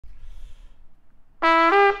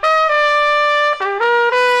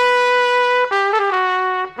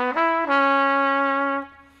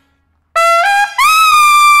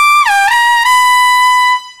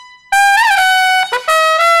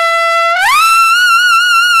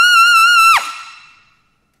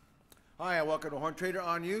Horn Trader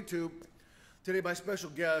on YouTube. Today my special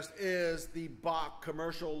guest is the Bach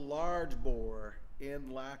Commercial large bore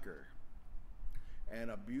in lacquer.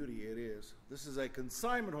 And a beauty it is. This is a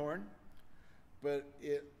consignment horn, but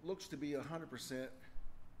it looks to be 100%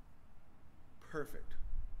 perfect.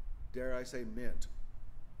 Dare I say mint.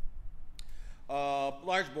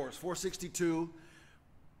 Large bores, 462,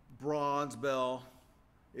 bronze bell.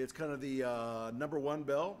 It's kind of the #1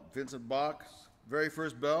 bell, Vincent Bach's very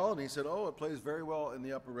first bell, and he said, oh, it plays very well in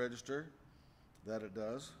the upper register. That it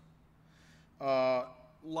does.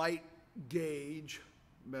 Light gauge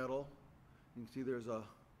metal. You can see there's a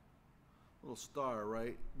little star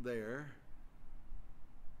right there,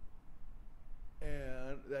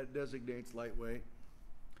 and that designates lightweight.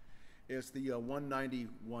 It's the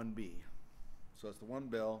 191B. So it's the one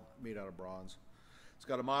bell made out of bronze. It's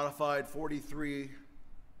got a modified 43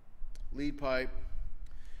 lead pipe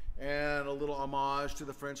and a little homage to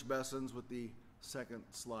the French Bessons with the second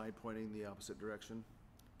slide pointing the opposite direction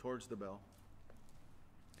towards the bell.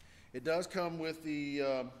 It does come with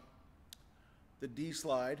the D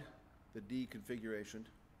slide, the D configuration,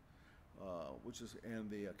 which is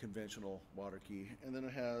and the conventional water key, and then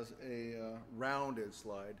it has a rounded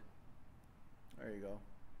slide. There you go.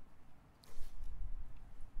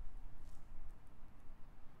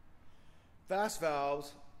 Fast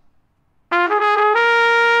valves.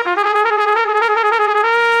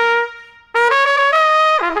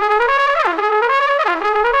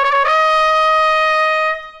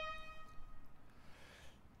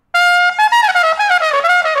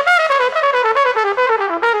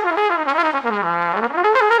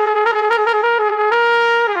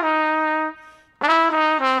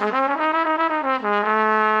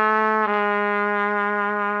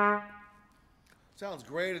 Sounds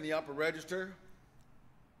great in the upper register.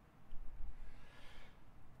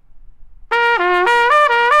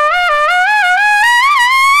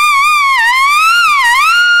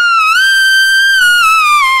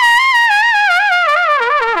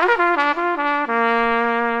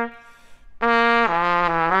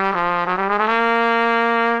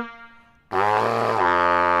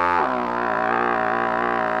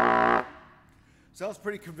 Sounds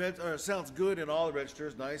pretty convincing, sounds good in all the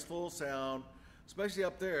registers. Nice full sound. Especially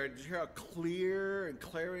up there. Did you hear how clear and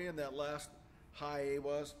clarion that last high A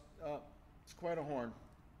was? It's quite a horn.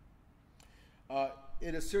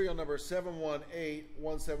 It is serial number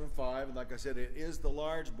 718175, and like I said, it is the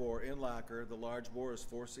large bore in lacquer. The large bore is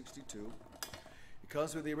 462. It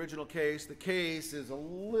comes with the original case. The case is a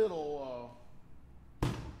little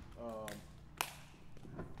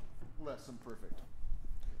less than perfect.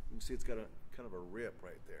 You can see it's got a kind of a rip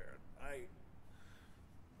right there.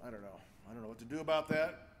 I don't know. I don't know what to do about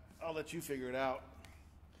that. I'll let you figure it out.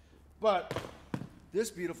 But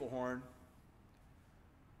this beautiful horn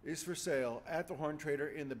is for sale at the Horn Trader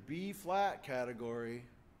in the B flat category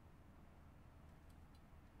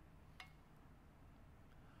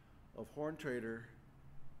of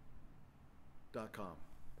horntrader.com.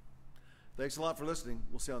 Thanks a lot for listening.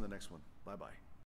 We'll see you on the next one. Bye-bye.